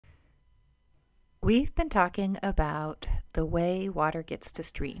We've been talking about the way water gets to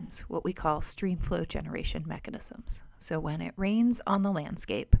streams, what we call stream flow generation mechanisms. So when it rains on the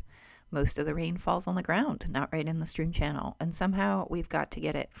landscape, most of the rain falls on the ground, not right in the stream channel. And somehow we've got to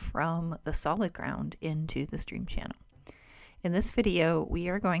get it from the solid ground into the stream channel. In this video, we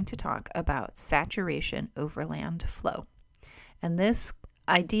are going to talk about saturation overland flow. And this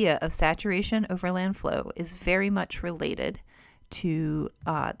idea of saturation overland flow is very much related to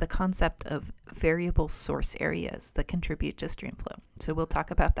the concept of variable source areas that contribute to stream flow. So we'll talk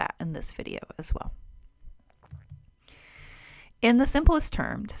about that in this video as well. In the simplest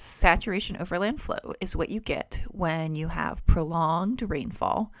terms, saturation overland flow is what you get when you have prolonged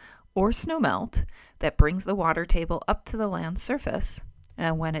rainfall or snowmelt that brings the water table up to the land surface.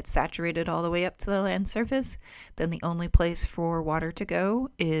 And when it's saturated all the way up to the land surface, then the only place for water to go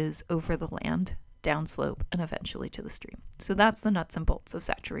is over the land, downslope, and eventually to the stream. So that's the nuts and bolts of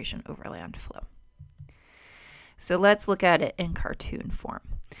saturation overland flow. So let's look at it in cartoon form.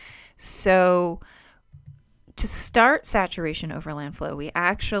 So to start saturation overland flow, we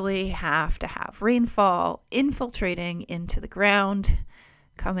actually have to have rainfall infiltrating into the ground,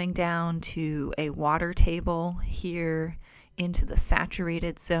 coming down to a water table here into the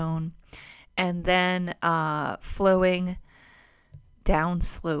saturated zone, and then flowing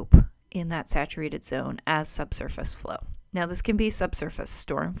downslope in that saturated zone as subsurface flow. Now this can be subsurface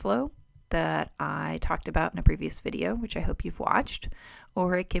storm flow that I talked about in a previous video, which I hope you've watched,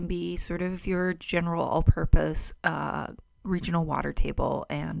 or it can be sort of your general all-purpose regional water table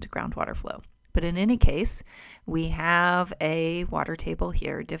and groundwater flow. But in any case, we have a water table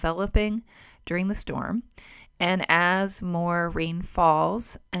here developing during the storm, and as more rain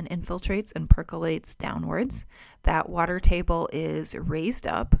falls and infiltrates and percolates downwards, that water table is raised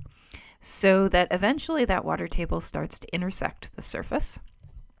up so that eventually that water table starts to intersect the surface.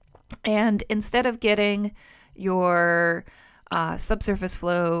 And instead of getting your subsurface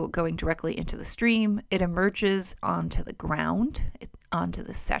flow going directly into the stream, it emerges onto the ground, onto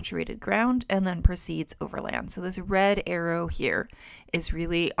the saturated ground, and then proceeds overland. So this red arrow here is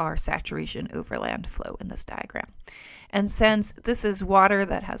really our saturation overland flow in this diagram. And since this is water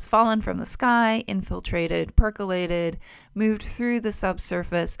that has fallen from the sky, infiltrated, percolated, moved through the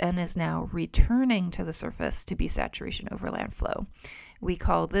subsurface, and is now returning to the surface to be saturation overland flow, we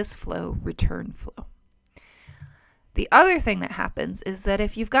call this flow return flow. The other thing that happens is that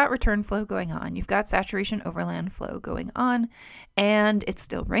if you've got return flow going on, you've got saturation overland flow going on, and it's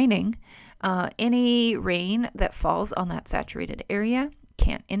still raining, any rain that falls on that saturated area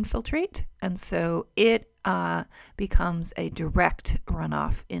can't infiltrate, and so it becomes a direct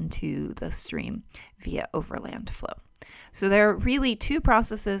runoff into the stream via overland flow. So there are really two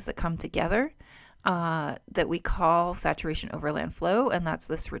processes that come together that we call saturation overland flow, and that's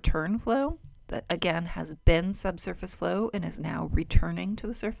this return flow that again has been subsurface flow and is now returning to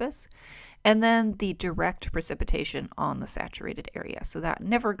the surface, and then the direct precipitation on the saturated area. So that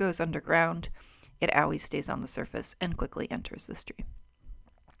never goes underground, it always stays on the surface and quickly enters the stream.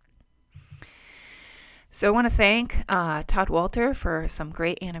 So I want to thank Todd Walter for some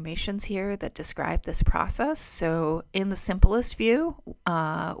great animations here that describe this process. So in the simplest view,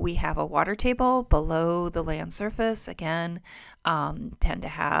 we have a water table below the land surface. Again, tend to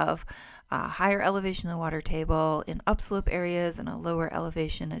have a higher elevation of the water table in upslope areas and a lower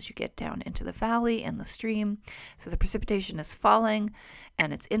elevation as you get down into the valley and the stream. So the precipitation is falling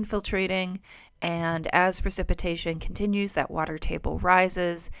and it's infiltrating, and as precipitation continues, that water table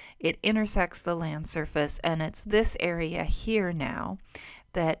rises, it intersects the land surface, and it's this area here now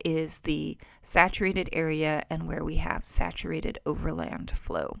that is the saturated area and where we have saturated overland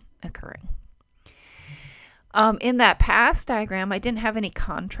flow occurring. In that past diagram, I didn't have any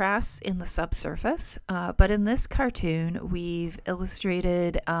contrasts in the subsurface, but in this cartoon, we've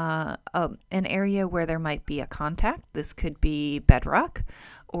illustrated an area where there might be a contact. This could be bedrock,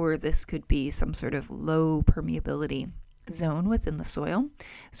 or this could be some sort of low permeability zone within the soil.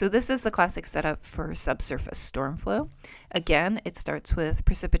 So this is the classic setup for subsurface storm flow. Again, it starts with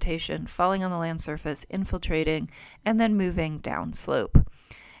precipitation falling on the land surface, infiltrating, and then moving downslope.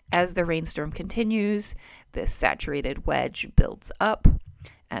 As the rainstorm continues, this saturated wedge builds up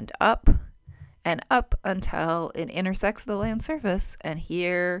and up and up until it intersects the land surface. And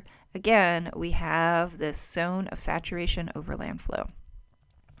here, again, we have this zone of saturation overland flow.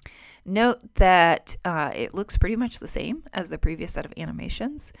 Note that it looks pretty much the same as the previous set of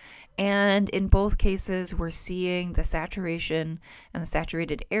animations, and in both cases we're seeing the saturation and the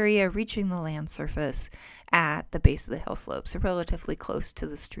saturated area reaching the land surface at the base of the hill slope, so relatively close to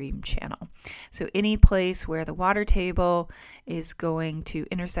the stream channel. So any place where the water table is going to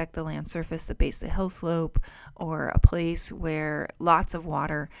intersect the land surface, the base of the hill slope, or a place where lots of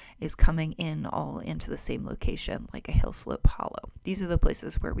water is coming in all into the same location, like a hill slope hollow. These are the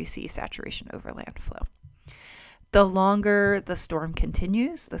places where we see saturation overland flow. The longer the storm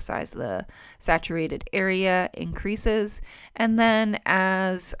continues, the size of the saturated area increases, and then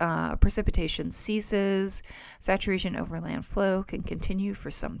as precipitation ceases, saturation overland flow can continue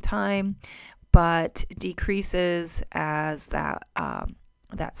for some time, but decreases as that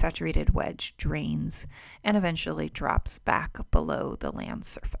saturated wedge drains and eventually drops back below the land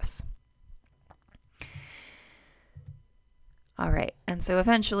surface. All right, and so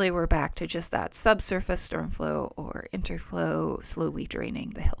eventually we're back to just that subsurface stormflow or interflow slowly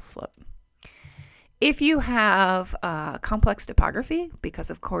draining the hill slope. If you have complex topography, because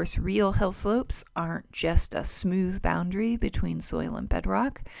of course real hill slopes aren't just a smooth boundary between soil and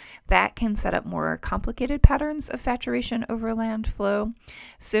bedrock, that can set up more complicated patterns of saturation overland flow.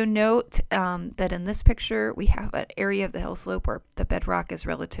 So note that in this picture we have an area of the hill slope where the bedrock is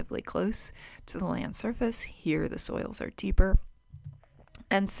relatively close to the land surface. Here the soils are deeper.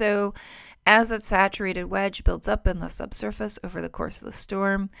 And so as that saturated wedge builds up in the subsurface over the course of the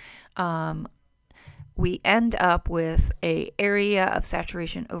storm, we end up with an area of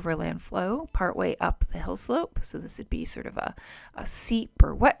saturation overland flow partway up the hill slope. So this would be sort of a seep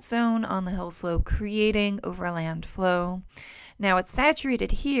or wet zone on the hill slope, creating overland flow. Now it's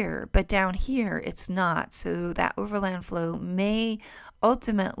saturated here, but down here it's not. So that overland flow may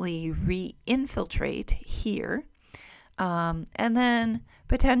ultimately re-infiltrate here, and then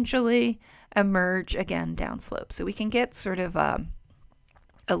potentially emerge again downslope. So we can get sort of a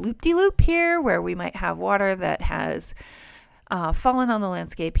loop-de-loop here where we might have water that has fallen on the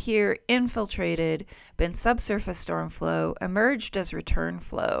landscape here, infiltrated, been subsurface storm flow, emerged as return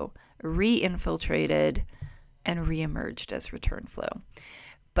flow, re-infiltrated, and re-emerged as return flow.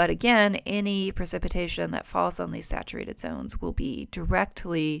 But again, any precipitation that falls on these saturated zones will be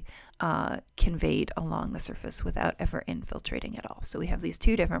directly conveyed along the surface without ever infiltrating at all. So we have these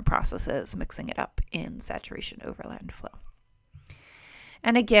two different processes mixing it up in saturation overland flow.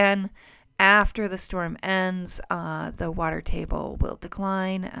 And again, after the storm ends, the water table will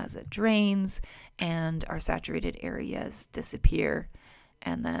decline as it drains and our saturated areas disappear,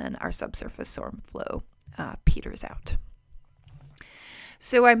 and then our subsurface storm flow peters out.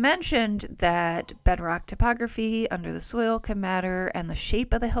 So I mentioned that bedrock topography under the soil can matter and the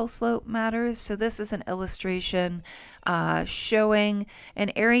shape of the hill slope matters. So this is an illustration showing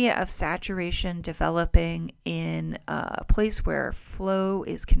an area of saturation developing in a place where flow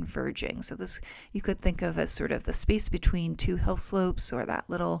is converging. So this you could think of as sort of the space between two hill slopes or that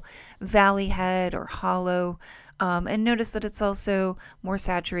little valley head or hollow. And notice that it's also more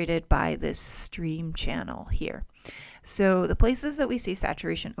saturated by this stream channel here. So the places that we see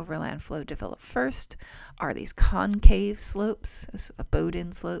saturation overland flow develop first are these concave slopes,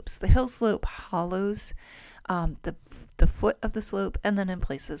 abode-in slopes, the hill slope hollows, the foot of the slope, and then in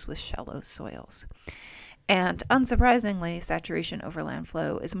places with shallow soils. And unsurprisingly, saturation overland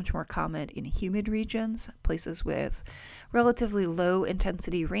flow is much more common in humid regions, places with relatively low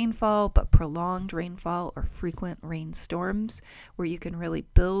intensity rainfall, but prolonged rainfall or frequent rainstorms, where you can really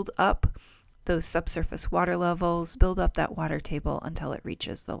build up those subsurface water levels, build up that water table until it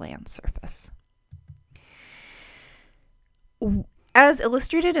reaches the land surface. As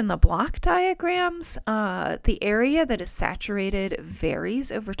illustrated in the block diagrams, the area that is saturated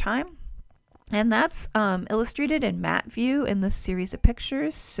varies over time. And that's illustrated in map view in this series of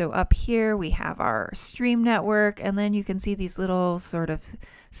pictures. So up here we have our stream network, and then you can see these little sort of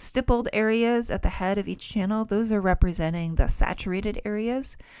stippled areas at the head of each channel. Those are representing the saturated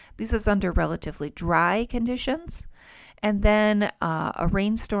areas. This is under relatively dry conditions. And then a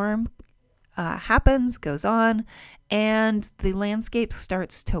rainstorm happens, goes on, and the landscape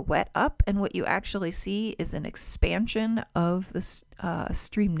starts to wet up, and what you actually see is an expansion of the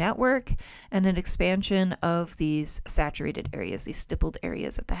stream network and an expansion of these saturated areas, these stippled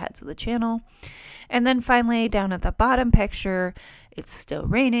areas at the heads of the channel. And then finally down at the bottom picture, it's still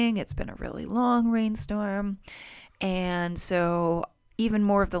raining, it's been a really long rainstorm, and so even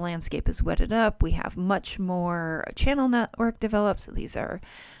more of the landscape is wetted up. We have much more channel network developed, so these are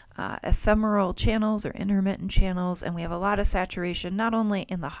ephemeral channels or intermittent channels, and we have a lot of saturation not only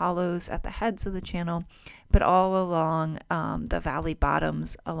in the hollows at the heads of the channel, but all along the valley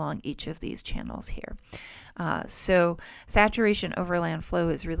bottoms along each of these channels here. So saturation overland flow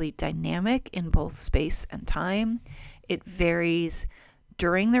is really dynamic in both space and time. It varies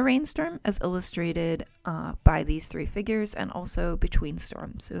during the rainstorm, as illustrated by these three figures, and also between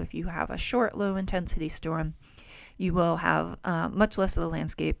storms. So if you have a short, low-intensity storm, you will have much less of the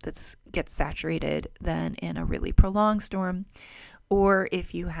landscape that gets saturated than in a really prolonged storm. Or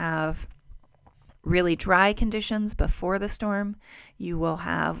if you have really dry conditions before the storm, you will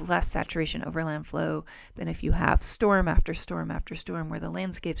have less saturation overland flow than if you have storm after storm after storm, where the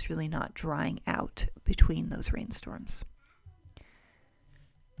landscape's really not drying out between those rainstorms.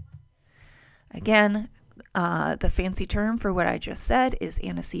 Again, the fancy term for what I just said is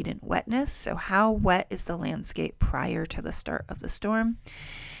antecedent wetness. So how wet is the landscape prior to the start of the storm?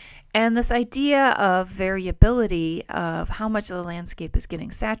 And this idea of variability of how much of the landscape is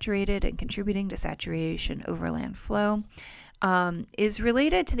getting saturated and contributing to saturation overland flow is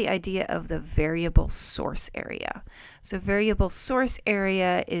related to the idea of the variable source area. So variable source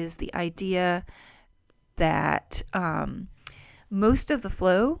area is the idea that most of the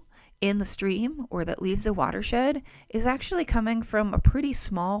flow in the stream or that leaves a watershed is actually coming from a pretty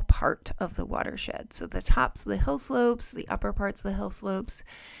small part of the watershed. So the tops of the hill slopes, the upper parts of the hill slopes,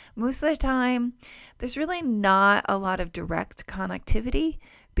 most of the time there's really not a lot of direct connectivity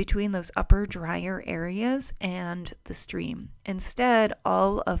between those upper drier areas and the stream. Instead,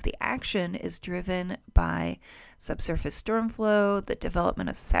 all of the action is driven by subsurface storm flow, the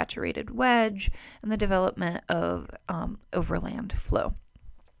development of saturated wedge, and the development of overland flow.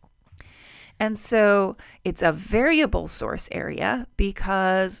 And so it's a variable source area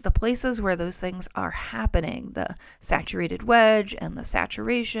because the places where those things are happening, the saturated wedge and the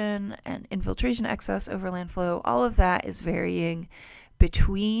saturation and infiltration excess overland flow, all of that is varying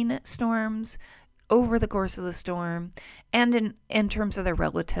between storms, over the course of the storm, and in terms of their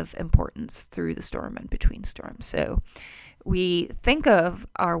relative importance through the storm and between storms. So we think of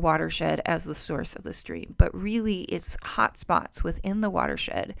our watershed as the source of the stream, but really it's hot spots within the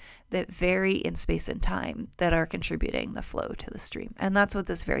watershed that vary in space and time that are contributing the flow to the stream. And that's what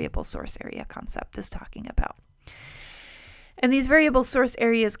this variable source area concept is talking about. And these variable source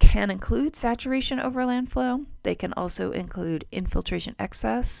areas can include saturation overland flow. They can also include infiltration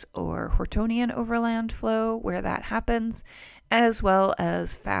excess or Hortonian overland flow where that happens, as well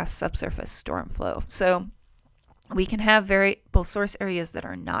as fast subsurface storm flow. So we can have variable source areas that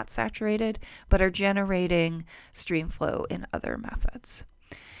are not saturated, but are generating stream flow in other methods.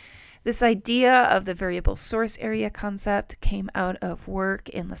 This idea of the variable source area concept came out of work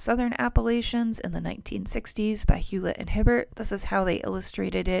in the Southern Appalachians in the 1960s by Hewlett and Hibbert. This is how they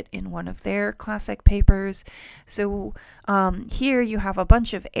illustrated it in one of their classic papers. So here you have a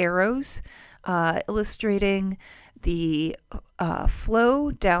bunch of arrows illustrating the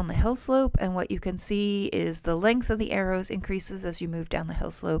flow down the hill slope, and what you can see is the length of the arrows increases as you move down the hill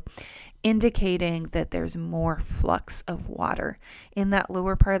slope, indicating that there's more flux of water in that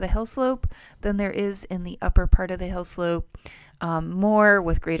lower part of the hill slope than there is in the upper part of the hill slope, more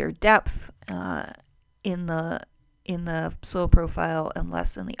with greater depth in the soil profile and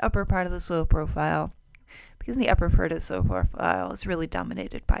less in the upper part of the soil profile, because the upper part of the soil profile is really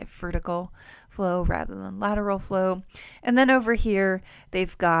dominated by vertical flow rather than lateral flow. And then over here,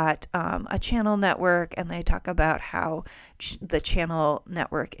 they've got a channel network, and they talk about how the channel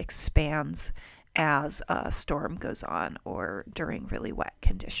network expands as a storm goes on or during really wet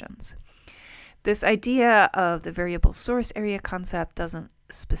conditions. This idea of the variable source area concept doesn't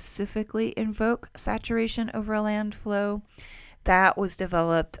specifically invoke saturation overland flow. That was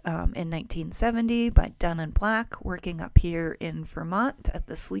developed in 1970 by Dunn and Black, working up here in Vermont at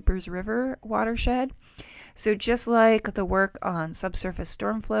the Sleepers River watershed. So just like the work on subsurface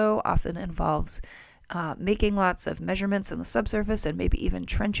storm flow often involves making lots of measurements in the subsurface and maybe even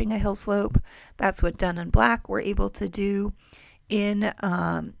trenching a hill slope, that's what Dunn and Black were able to do in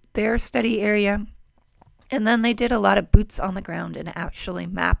their study area. And then they did a lot of boots on the ground and actually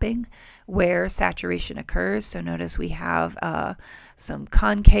mapping where saturation occurs. So notice we have some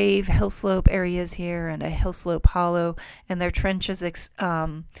concave hill slope areas here and a hill slope hollow, and their trenches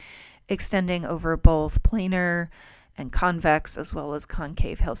extending over both planar and convex as well as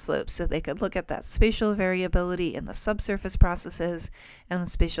concave hill slopes. So they could look at that spatial variability in the subsurface processes and the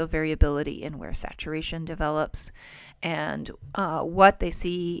spatial variability in where saturation develops. And what they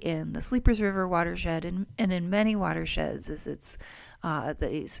see in the Sleepers River watershed and in many watersheds is it's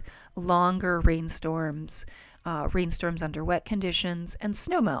these longer rainstorms, rainstorms under wet conditions, and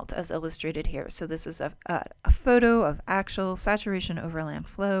snowmelt as illustrated here. So this is a photo of actual saturation overland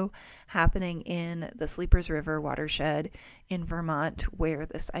flow happening in the Sleepers River watershed in Vermont, where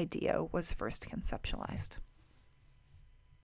this idea was first conceptualized.